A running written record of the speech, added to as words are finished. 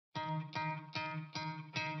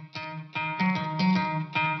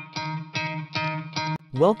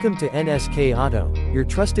Welcome to NSK Auto, your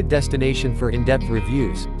trusted destination for in-depth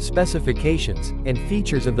reviews, specifications, and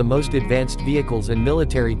features of the most advanced vehicles and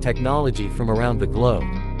military technology from around the globe.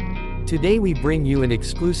 Today we bring you an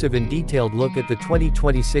exclusive and detailed look at the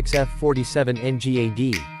 2026 F-47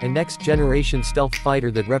 NGAD, a next-generation stealth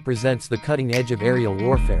fighter that represents the cutting edge of aerial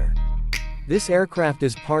warfare. This aircraft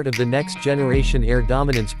is part of the next-generation air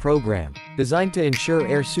dominance program, designed to ensure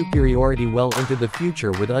air superiority well into the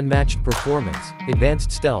future with unmatched performance,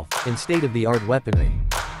 advanced stealth, and state-of-the-art weaponry.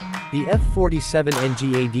 The F-47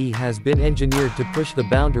 NGAD has been engineered to push the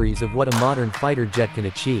boundaries of what a modern fighter jet can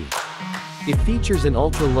achieve. It features an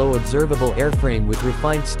ultra-low observable airframe with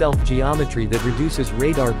refined stealth geometry that reduces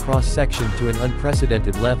radar cross-section to an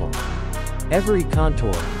unprecedented level. Every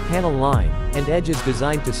contour, panel line, and edge is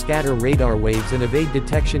designed to scatter radar waves and evade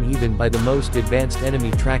detection even by the most advanced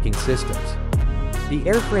enemy tracking systems. The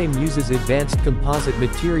airframe uses advanced composite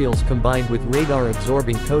materials combined with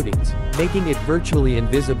radar-absorbing coatings, making it virtually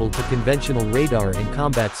invisible to conventional radar in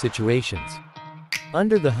combat situations.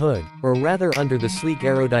 Under the hood, or rather under the sleek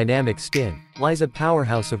aerodynamic skin, lies a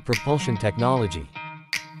powerhouse of propulsion technology.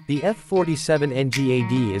 The F-47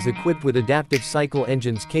 NGAD is equipped with adaptive cycle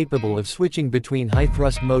engines capable of switching between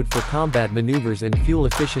high-thrust mode for combat maneuvers and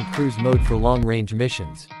fuel-efficient cruise mode for long-range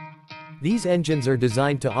missions. These engines are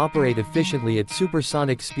designed to operate efficiently at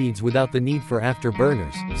supersonic speeds without the need for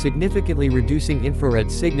afterburners, significantly reducing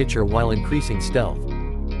infrared signature while increasing stealth.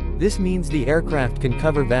 This means the aircraft can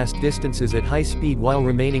cover vast distances at high speed while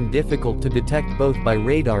remaining difficult to detect both by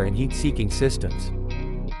radar and heat-seeking systems.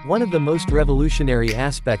 One of the most revolutionary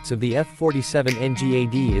aspects of the F-47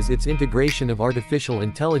 NGAD is its integration of artificial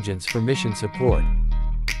intelligence for mission support.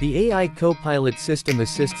 The AI co-pilot system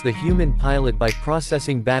assists the human pilot by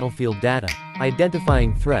processing battlefield data,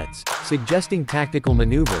 identifying threats, suggesting tactical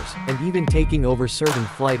maneuvers, and even taking over certain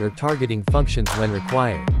flight or targeting functions when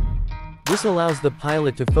required. This allows the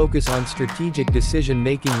pilot to focus on strategic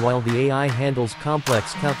decision-making while the AI handles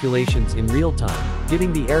complex calculations in real time,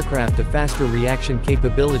 giving the aircraft a faster reaction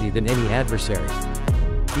capability than any adversary.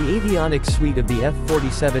 The avionics suite of the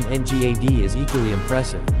F-47 NGAD is equally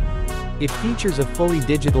impressive. It features a fully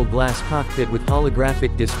digital glass cockpit with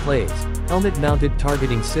holographic displays, helmet-mounted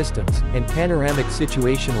targeting systems, and panoramic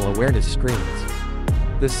situational awareness screens.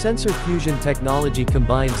 The sensor fusion technology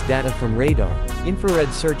combines data from radar,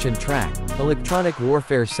 infrared search and track, electronic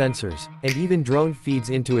warfare sensors, and even drone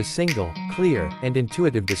feeds into a single, clear, and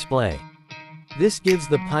intuitive display. This gives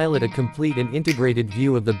the pilot a complete and integrated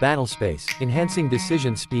view of the battlespace, enhancing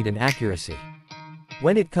decision speed and accuracy.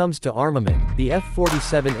 When it comes to armament, the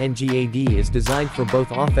F-47 NGAD is designed for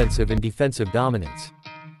both offensive and defensive dominance.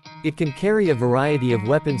 It can carry a variety of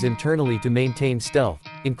weapons internally to maintain stealth,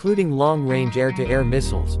 including long-range air-to-air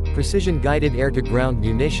missiles, precision-guided air-to-ground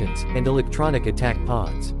munitions, and electronic attack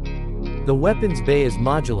pods. The weapons bay is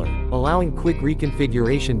modular, allowing quick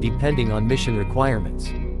reconfiguration depending on mission requirements.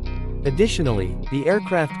 Additionally, the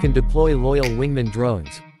aircraft can deploy loyal Wingman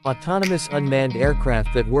drones, autonomous unmanned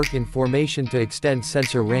aircraft that work in formation to extend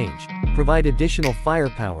sensor range, provide additional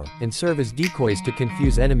firepower, and serve as decoys to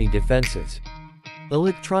confuse enemy defenses.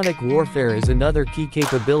 Electronic warfare is another key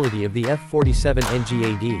capability of the F-47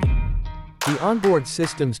 NGAD. The onboard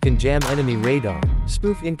systems can jam enemy radar,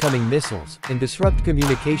 spoof incoming missiles, and disrupt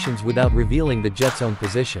communications without revealing the jet's own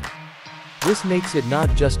position. This makes it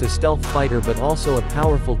not just a stealth fighter but also a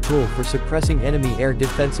powerful tool for suppressing enemy air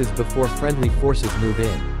defenses before friendly forces move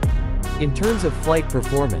in. In terms of flight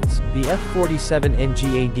performance, the F-47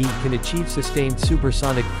 NGAD can achieve sustained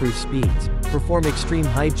supersonic cruise speeds, perform extreme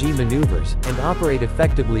high-G maneuvers, and operate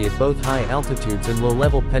effectively at both high altitudes and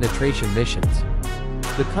low-level penetration missions.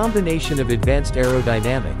 The combination of advanced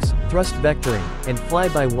aerodynamics, thrust vectoring, and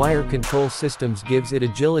fly-by-wire control systems gives it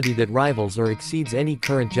agility that rivals or exceeds any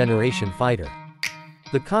current-generation fighter.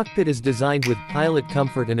 The cockpit is designed with pilot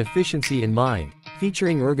comfort and efficiency in mind,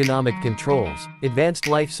 featuring ergonomic controls, advanced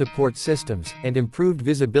life support systems, and improved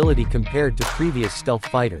visibility compared to previous stealth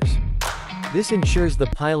fighters. This ensures the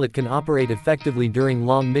pilot can operate effectively during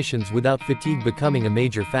long missions without fatigue becoming a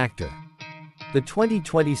major factor. The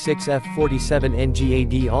 2026 F-47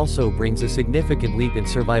 NGAD also brings a significant leap in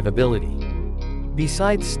survivability.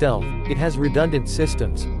 Besides stealth, it has redundant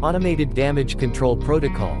systems, automated damage control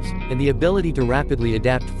protocols, and the ability to rapidly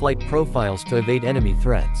adapt flight profiles to evade enemy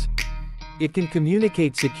threats. It can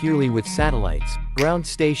communicate securely with satellites, ground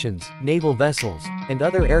stations, naval vessels, and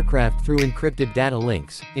other aircraft through encrypted data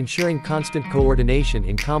links, ensuring constant coordination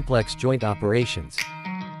in complex joint operations.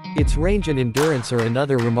 Its range and endurance are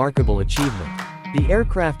another remarkable achievement. The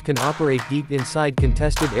aircraft can operate deep inside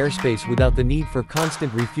contested airspace without the need for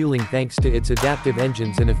constant refueling thanks to its adaptive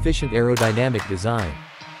engines and efficient aerodynamic design.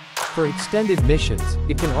 For extended missions,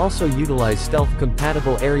 it can also utilize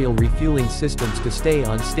stealth-compatible aerial refueling systems to stay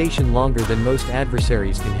on station longer than most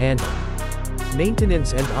adversaries can handle.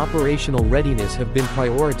 Maintenance and operational readiness have been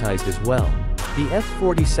prioritized as well. The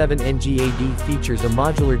F-47 NGAD features a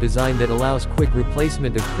modular design that allows quick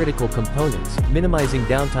replacement of critical components, minimizing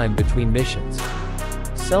downtime between missions.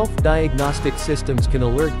 Self-diagnostic systems can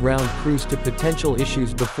alert ground crews to potential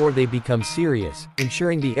issues before they become serious,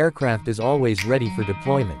 ensuring the aircraft is always ready for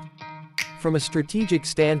deployment. From a strategic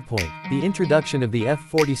standpoint, the introduction of the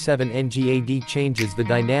F-47 NGAD changes the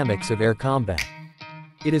dynamics of air combat.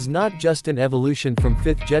 It is not just an evolution from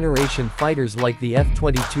fifth-generation fighters like the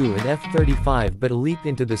F-22 and F-35 but a leap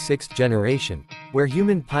into the sixth generation, where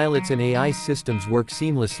human pilots and AI systems work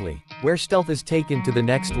seamlessly, where stealth is taken to the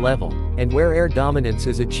next level, and where air dominance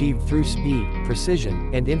is achieved through speed, precision,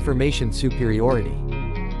 and information superiority.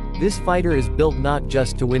 This fighter is built not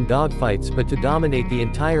just to win dogfights but to dominate the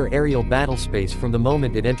entire aerial battlespace from the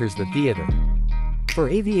moment it enters the theater. For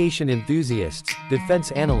aviation enthusiasts,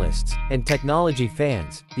 defense analysts, and technology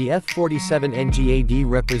fans, the F-47 NGAD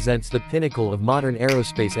represents the pinnacle of modern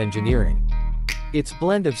aerospace engineering. Its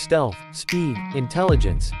blend of stealth, speed,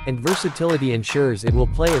 intelligence, and versatility ensures it will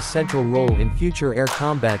play a central role in future air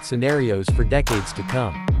combat scenarios for decades to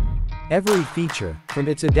come. Every feature, from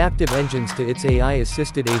its adaptive engines to its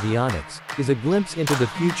AI-assisted avionics, is a glimpse into the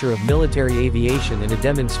future of military aviation and a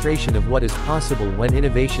demonstration of what is possible when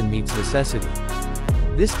innovation meets necessity.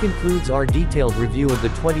 This concludes our detailed review of the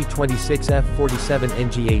 2026 F-47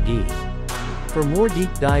 NGAD. For more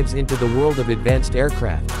deep dives into the world of advanced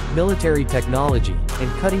aircraft, military technology,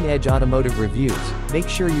 and cutting-edge automotive reviews, make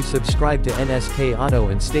sure you subscribe to NSK Auto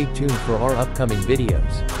and stay tuned for our upcoming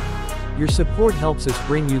videos. Your support helps us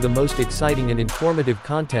bring you the most exciting and informative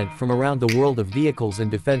content from around the world of vehicles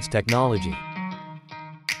and defense technology.